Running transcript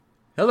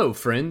Hello,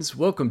 friends.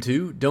 Welcome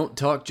to Don't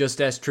Talk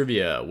Just Ask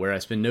Trivia, where I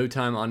spend no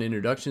time on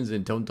introductions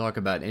and don't talk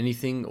about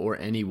anything or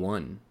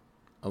anyone,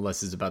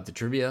 unless it's about the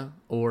trivia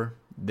or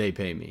they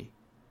pay me.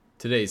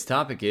 Today's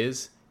topic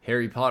is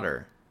Harry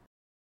Potter.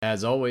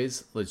 As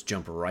always, let's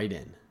jump right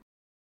in.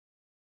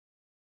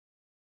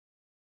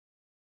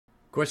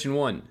 Question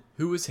 1.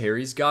 Who was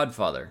Harry's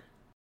godfather?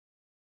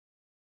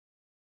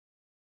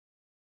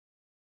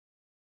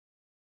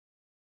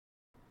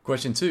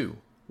 Question 2.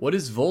 What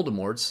is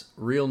Voldemort's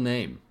real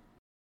name?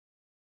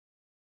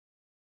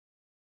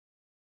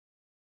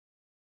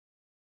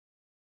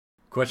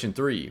 Question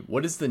 3.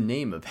 What is the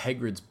name of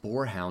Hagrid's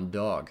boarhound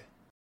dog?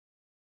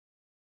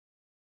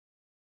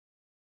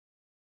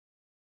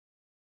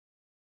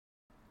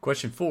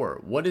 Question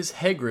 4. What is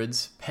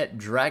Hagrid's pet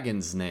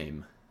dragon's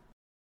name?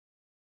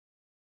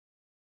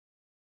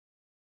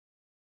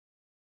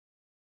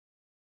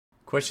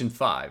 Question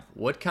 5.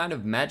 What kind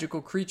of magical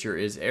creature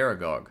is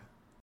Aragog?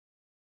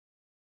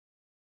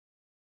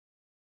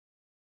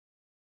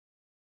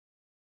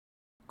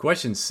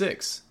 Question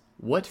 6.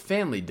 What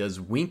family does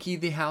Winky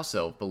the house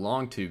elf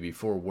belong to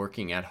before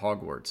working at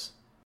Hogwarts?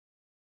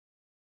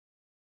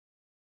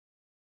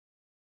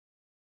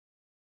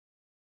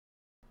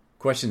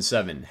 Question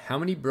 7. How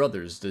many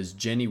brothers does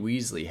Ginny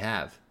Weasley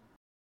have?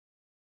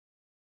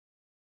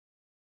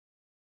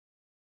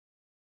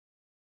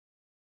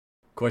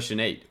 Question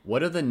 8.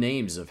 What are the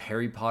names of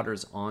Harry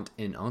Potter's aunt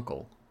and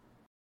uncle?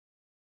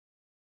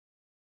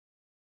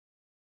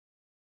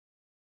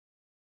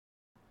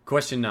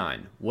 Question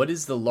 9. What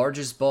is the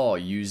largest ball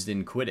used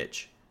in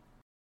Quidditch?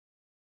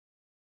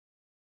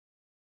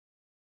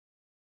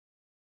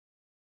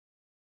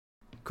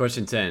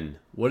 Question 10.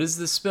 What is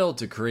the spell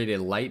to create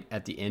a light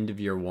at the end of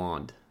your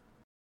wand?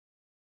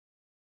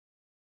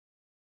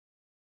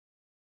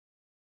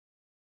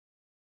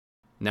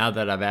 Now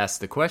that I've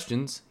asked the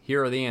questions,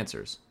 here are the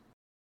answers.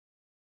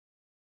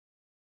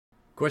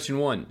 Question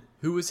 1.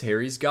 Who was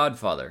Harry's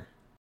godfather?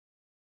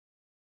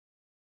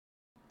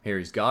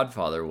 Harry's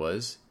godfather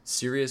was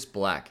Sirius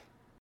Black.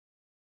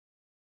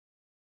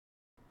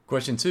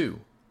 Question 2.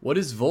 What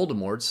is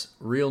Voldemort's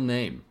real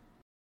name?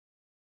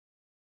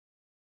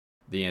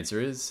 The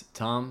answer is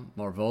Tom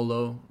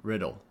Marvolo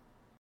Riddle.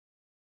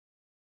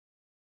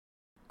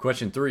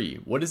 Question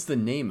 3. What is the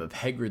name of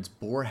Hagrid's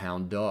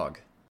boarhound dog?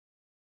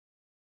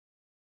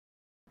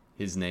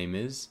 His name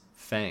is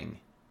Fang.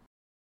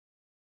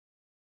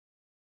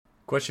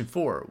 Question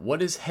 4.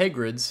 What is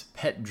Hagrid's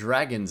pet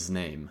dragon's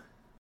name?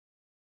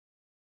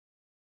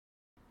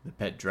 The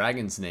pet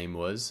dragon's name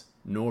was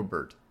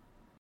Norbert.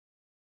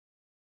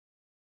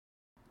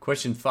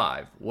 Question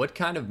 5. What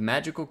kind of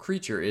magical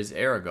creature is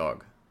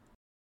Aragog?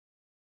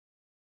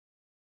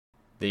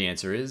 The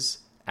answer is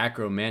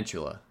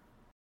Acromantula.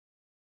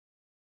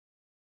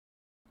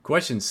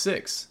 Question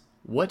 6.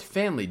 What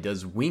family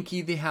does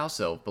Winky the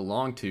house elf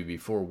belong to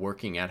before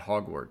working at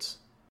Hogwarts?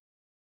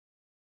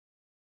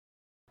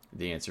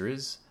 The answer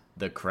is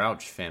the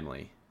Crouch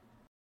family.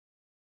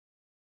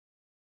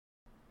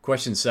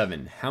 Question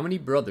 7. How many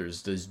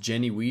brothers does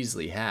Ginny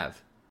Weasley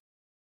have?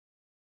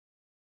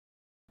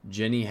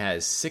 Ginny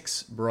has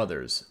 6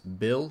 brothers: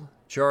 Bill,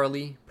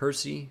 Charlie,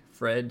 Percy,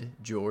 Fred,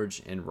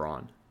 George, and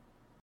Ron.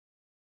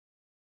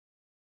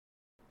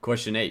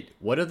 Question 8.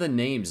 What are the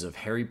names of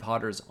Harry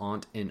Potter's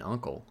aunt and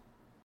uncle?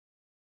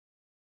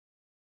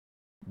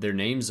 Their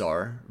names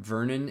are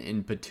Vernon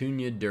and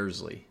Petunia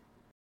Dursley.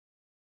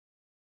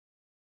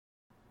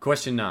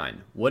 Question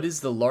 9. What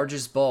is the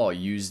largest ball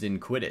used in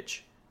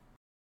Quidditch?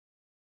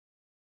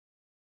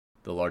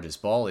 The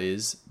largest ball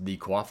is the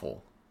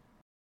quaffle.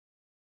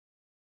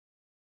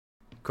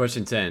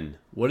 Question 10.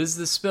 What is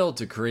the spell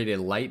to create a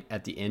light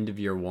at the end of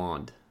your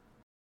wand?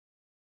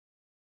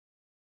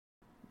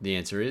 The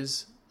answer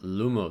is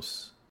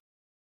Lumos.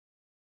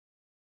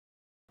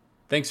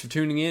 Thanks for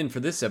tuning in for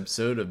this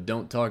episode of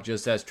Don't Talk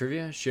Just Ask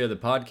Trivia. Share the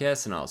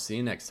podcast and I'll see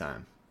you next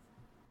time.